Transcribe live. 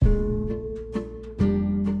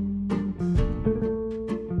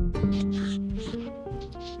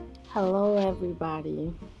Hello,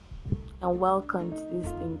 everybody, and welcome to this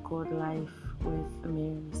thing called Life with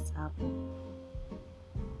Mary Sabo.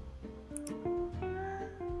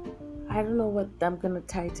 I don't know what I'm gonna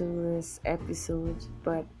title this episode,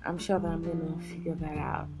 but I'm sure that I'm gonna figure that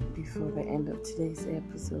out before the end of today's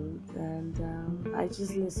episode. And I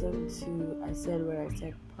just listened to I Said What I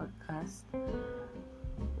Said podcast.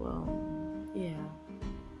 Well, yeah,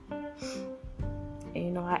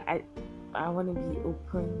 and, I want to be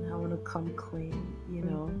open. I want to come clean,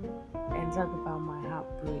 and talk about my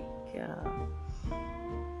heartbreak.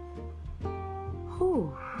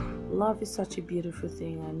 Whew, love is such a beautiful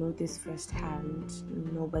thing. I know this firsthand.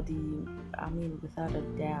 Without a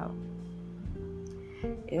doubt,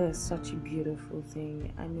 it is such a beautiful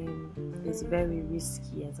thing. It's very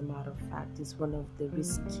risky, as a matter of fact. It's one of the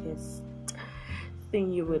riskiest thing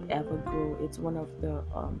you would ever go. It's one of the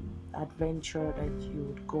adventure that you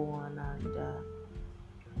would go on, and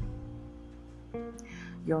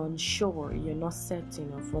you're unsure, you're not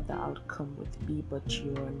certain of what the outcome would be, but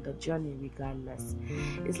you're on the journey regardless.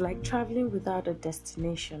 It's like traveling without a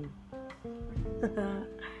destination.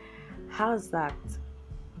 How's that?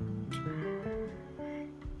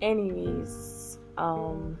 Anyways,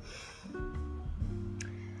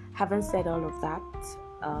 having said all of that,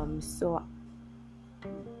 so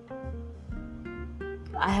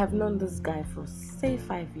I have known this guy for say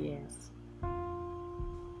 5 years,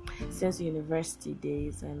 since university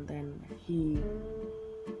days, and then he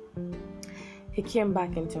came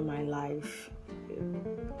back into my life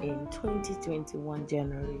in 2021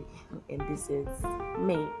 January, and this is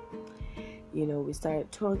May. We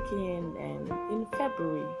started talking, and in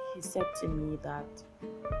February he said to me that,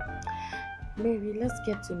 Mary, let's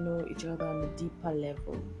get to know each other on a deeper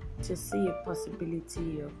level to see a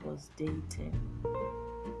possibility of us dating.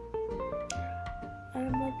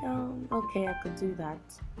 And I'm like, okay, I could do that.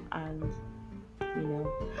 And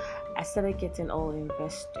I started getting all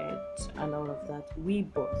invested and all of that. We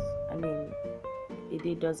both, a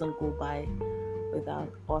day doesn't go by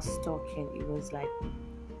without us talking. It was like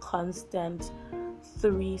constant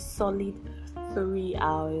 3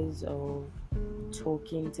 hours of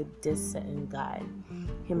talking to this certain guy.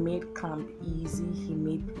 He made camp easy, he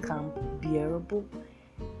made camp bearable,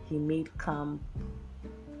 he made camp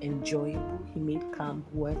enjoyable, he made camp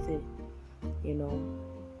worth it,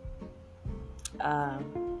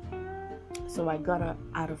 so I got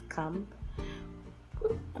out of camp.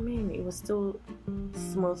 It was still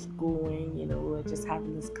smooth going, we were just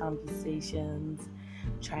having these conversations,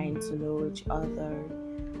 trying to know each other.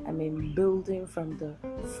 Building from the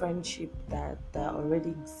friendship that already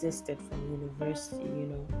existed from university,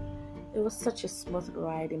 It was such a smooth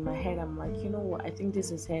ride. In my head, I'm like, you know what, I think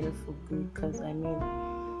this is headed for good, because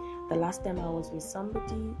the last time I was with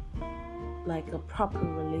somebody, like a proper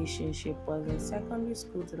relationship, was in secondary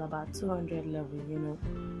school till about 200 level,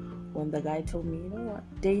 when the guy told me,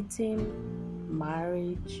 dating,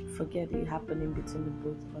 marriage, forget it happening between the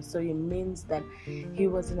both of us. So it means that he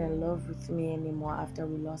wasn't in love with me anymore after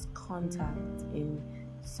we lost contact in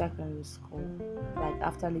secondary school, like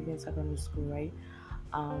after leaving secondary school, right?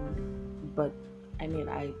 But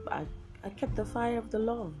I kept the fire of the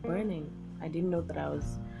love burning. I didn't know that I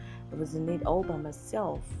was in it all by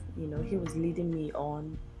myself. He was leading me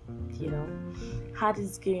on, had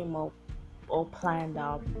his game all planned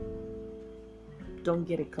out. Don't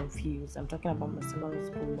get it confused. I'm talking about my secondary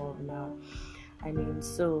school love now.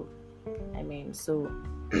 So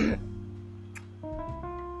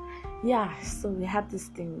yeah, so we had this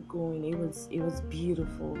thing going. It was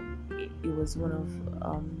beautiful. It was one of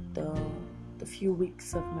the few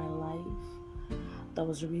weeks of my life that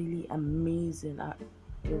was really amazing.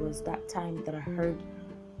 It was that time that I heard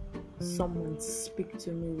someone speak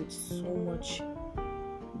to me with so much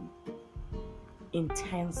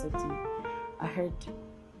intensity. I heard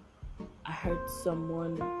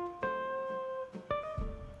someone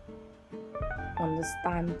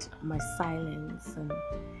understand my silence, and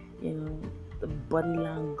the body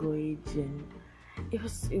language, and it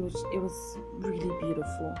was really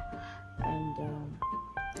beautiful. And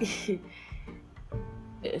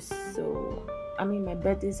so my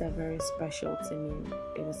birthdays are very special to me.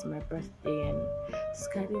 It was my birthday, and the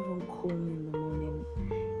sky even cool me in the morning,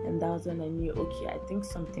 and that was when I knew, okay, I think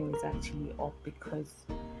something is actually up, because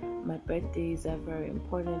my birthdays are very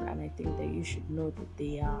important, and I think that you should know that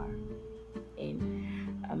they are.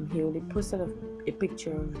 And he only posted a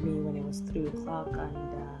picture of me when it was 3 o'clock,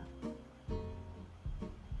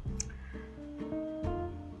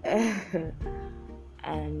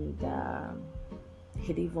 and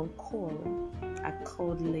he'd even call. I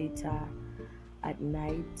called later at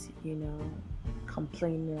night,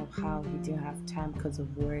 complaining of how he didn't have time because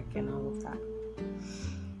of work and all of that.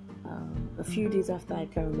 A few days after, I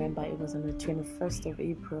can remember, it was on the 21st of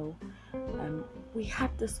April, we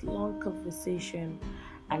had this long conversation,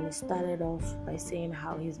 and he started off by saying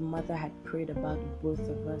how his mother had prayed about both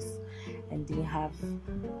of us and didn't have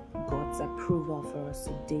God's approval for us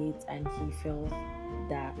to date, and he felt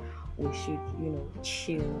that we should,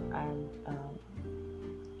 chill, and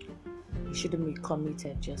he shouldn't be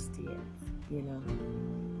committed just yet,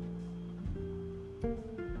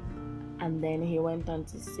 And then he went on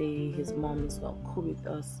to say his mom is not cool with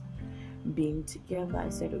us being together. I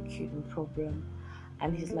said, okay, no problem.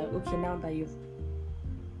 And he's like, okay, now that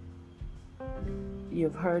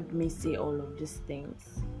you've heard me say all of these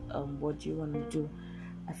things, what do you want to do?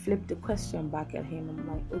 I flipped the question back at him. I'm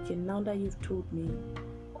like, okay, now that you've told me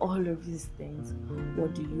all of these things,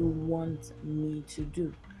 what do you want me to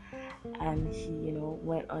do? And he,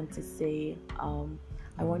 went on to say,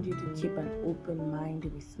 I want you to keep an open mind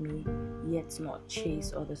with me, yet not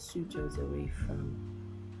chase other suitors away from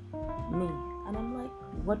me. And I'm like,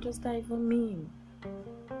 what does that even mean?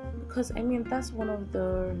 Because that's one of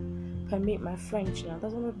the, permit my French now,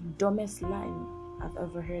 that's one of the dumbest lines I've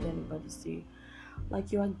ever heard anybody say.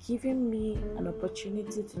 Like, you are giving me an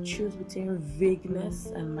opportunity to choose between vagueness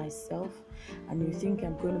and myself, and you think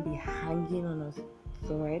I'm going to be hanging on a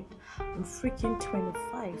thread? I'm freaking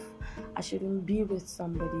 25. I shouldn't be with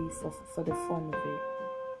somebody for the fun of it.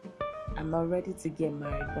 I'm not ready to get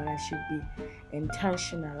married, but I should be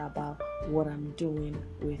intentional about what I'm doing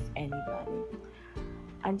with anybody.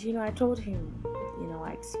 And I told him,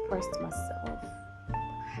 I expressed myself.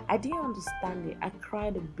 I didn't understand it. I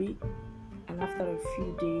cried a bit, and after a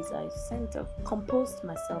few days I composed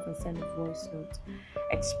myself and sent a voice note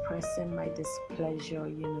expressing my displeasure.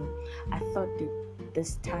 I thought that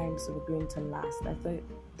these times were going to last. I thought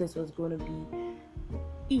this was going to be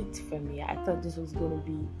it for me. I thought this was going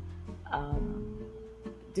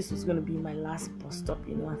to be my last bus stop.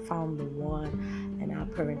 I found the one, and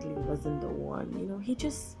apparently it wasn't the one. He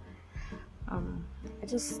just I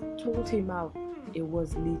just told him how it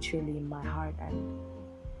was literally in my heart, and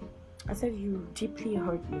I said, you deeply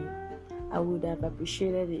hurt me. I would have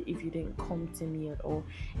appreciated it if you didn't come to me at all,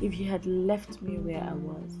 if you had left me where I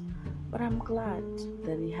was. But I'm glad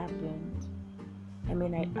that it happened. I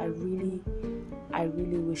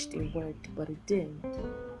really wished it worked, but it didn't.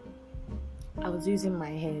 I was using my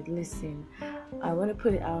head. Listen, I want to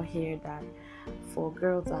put it out here that for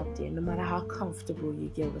girls out there, no matter how comfortable you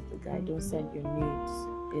get with the guy, don't send your nudes.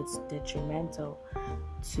 It's detrimental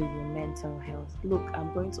to your mental health. Look,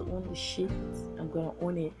 I'm going to own the shit. I'm going to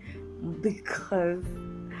own it because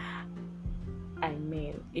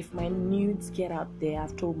if my nudes get out there,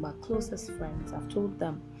 I've told my closest friends, I've told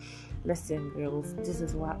them, listen, girls, this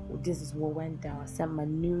is what went down. I sent my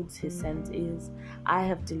nudes, he sent his. I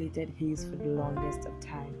have deleted his for the longest of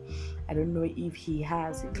time. I don't know if he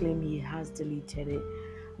has. He claimed he has deleted it.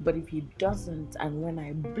 But if he doesn't, and when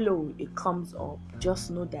I blow, it comes up, just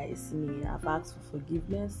know that it's me. I've asked for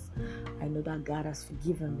forgiveness. I know that God has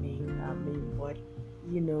forgiven me. But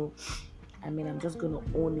I'm just gonna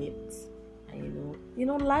own it.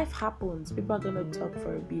 Life happens. People are gonna talk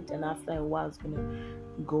for a bit, and after a while, it's gonna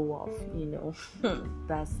go off.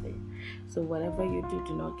 That's it. So whatever you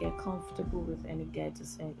do not get comfortable with any guy to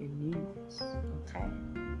send you news. Okay.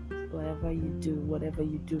 Whatever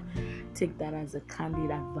you do, take that as a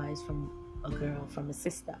candid advice from a girl, from a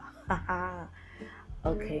sister.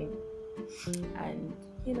 Okay. And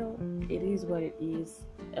it is what it is.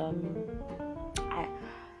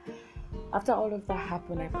 After all of that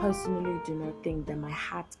happened, I personally do not think that my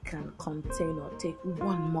heart can contain or take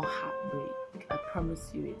one more heartbreak. I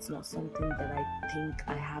promise you, it's not something that I think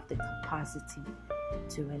I have the capacity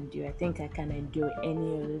to endure. I think I can endure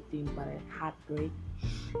any other thing but a heartbreak.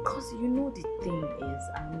 Because the thing is,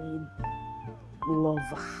 I'm a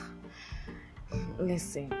lover.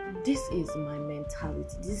 Listen, this is my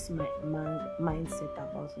mentality. This is my mindset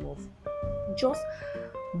about love. Just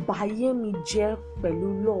buy me gel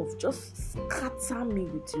pelu love. Just scatter me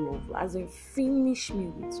with love. As in, finish me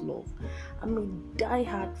with love. I'm a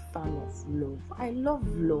die-hard fan of love. I love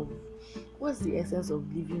love. What's the essence of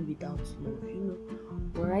living without love?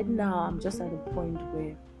 But right now, I'm just at a point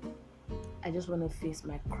where I just want to face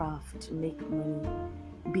my craft, make money,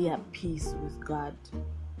 be at peace with God,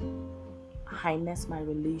 harness my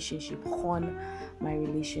relationship, hone my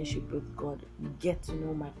relationship with God, get to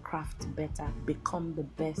know my craft better, become the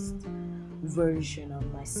best version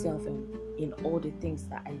of myself in all the things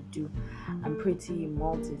that I do. I'm pretty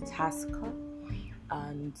multitasker.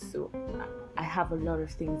 and so I have a lot of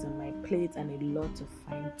things on my plate and a lot to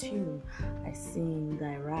fine tune. I sing,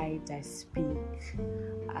 I write, I speak,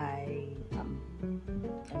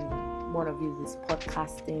 one of these is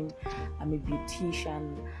podcasting. I'm a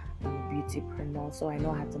beautician, I'm a beautypreneur, so I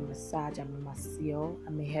know how to massage. I'm a masseur,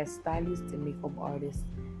 I'm a hairstylist, a makeup artist.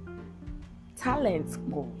 Talent,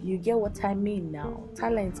 you get what I mean now.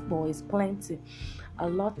 Talent, is plenty. A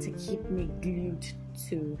lot to keep me glued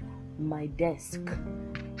to my desk.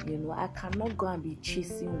 I cannot go and be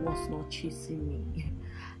chasing what's not chasing me.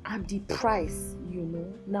 I'm the price,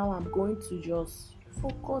 Now I'm going to just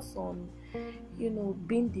focus on,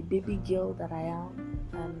 being the baby girl that I am.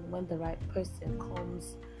 And when the right person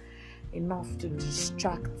comes enough to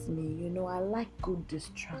distract me, I like good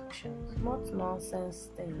distractions, not nonsense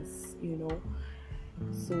things,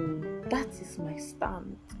 So that is my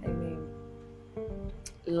stand.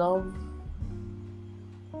 Love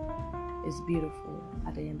is beautiful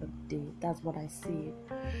at the end of the day. That's what I see.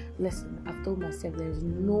 Listen, I've told myself there's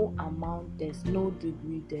no amount, there's no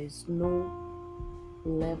degree, there's no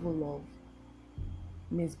level of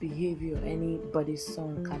misbehavior anybody's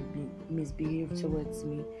son can be misbehaved towards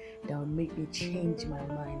me that will make me change my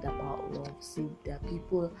mind about love. See, there are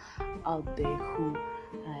people out there who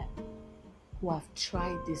have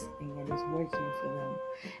tried this thing and it's working for them,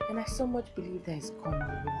 and I so much believe that it's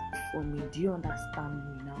gonna work for me. Do you understand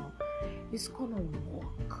me now? It's gonna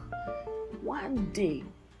work one day.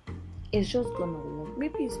 It's just gonna work.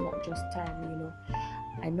 Maybe it's not just time,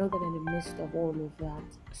 I know that in the midst of all of that,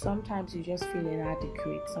 sometimes you just feel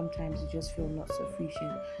inadequate, sometimes you just feel not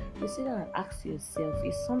sufficient. You sit down and ask yourself,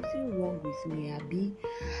 is something wrong with me, Abby?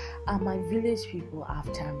 Are my village people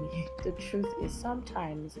after me? The truth is,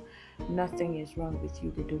 sometimes nothing is wrong with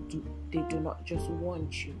you. They do not just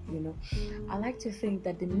want you, I like to think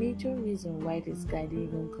that the major reason why this guy didn't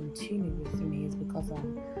even continue with me is because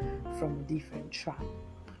I'm from a different tribe.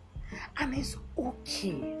 And it's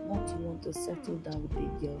okay not to want to settle down with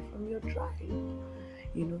a girl from your tribe,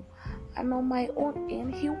 And on my own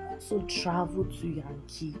end, he wants to travel to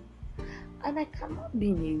Yankee. And I cannot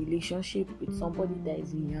be in a relationship with somebody that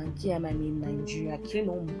is in Yankee and I'm in Nigeria.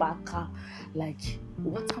 Baka. Like,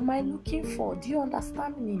 what am I looking for? Do you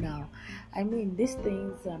understand me now? These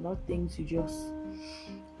things are not things you just,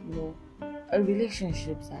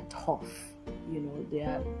 relationships are tough. They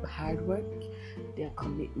are hard work, they are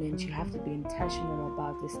commitment. You have to be intentional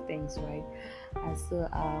about these things, right? And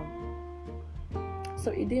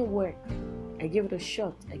so it didn't work. I gave it a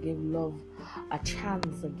shot. I gave love a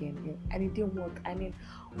chance again, and it didn't work.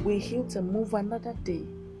 We're here to move another day,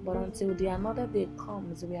 but until the another day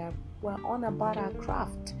comes, we're on about our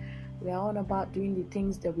craft. We're on about doing the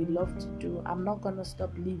things that we love to do. I'm not gonna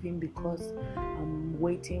stop living because I'm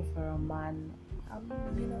waiting for a man.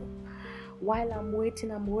 While I'm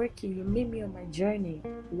waiting, I'm working. You meet me on my journey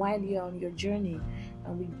while you're on your journey,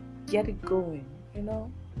 and we get it going,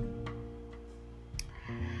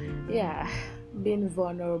 Yeah, being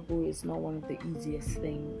vulnerable is not one of the easiest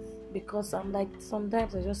things, because I'm like,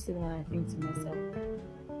 sometimes I just sit and I think to myself,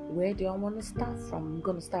 where do I want to start from? I'm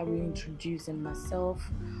going to start reintroducing myself.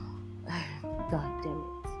 God damn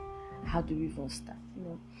it. How do we even start,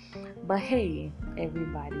 But hey,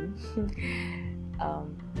 everybody,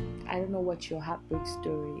 I don't know what your heartbreak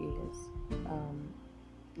story is.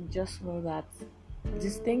 Just know that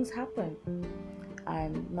these things happen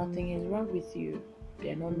and nothing is wrong with you.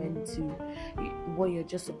 They're not meant to. What you're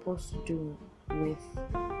just supposed to do with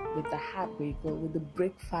the heartbreak or with the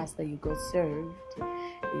breakfast that you got served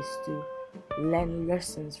is to learn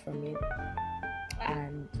lessons from it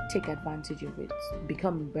and take advantage of it.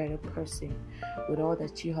 Become a better person with all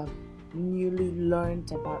that you have newly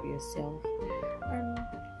learned about yourself,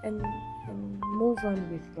 and move on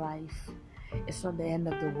with life. It's not the end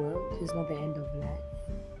of the world. It's not the end of life.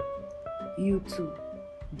 You too.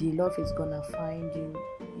 The love is gonna find you.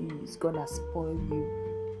 It's gonna spoil you.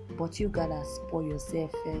 But you gotta spoil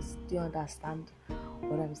yourself first. Do you understand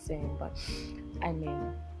what I'm saying? But I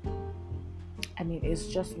mean, it's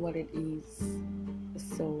just what it is.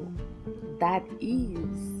 So that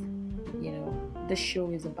is, the show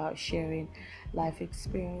is about sharing life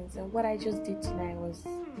experience. And what I just did tonight was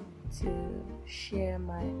to share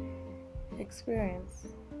my experience.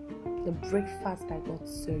 The breakfast I got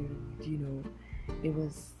served, it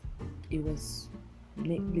was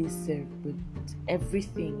neatly served with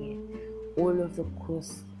everything. All of the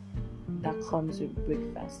course that comes with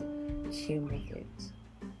breakfast came with it.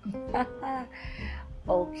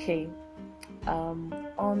 Okay.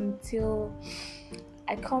 Until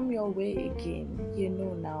I come your way again,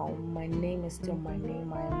 now my name is still my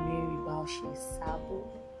name. I am Mary Balshi Sabo,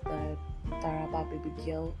 the Taraba baby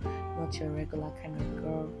girl, not your regular kind of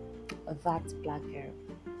girl. That black girl.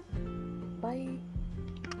 Bye.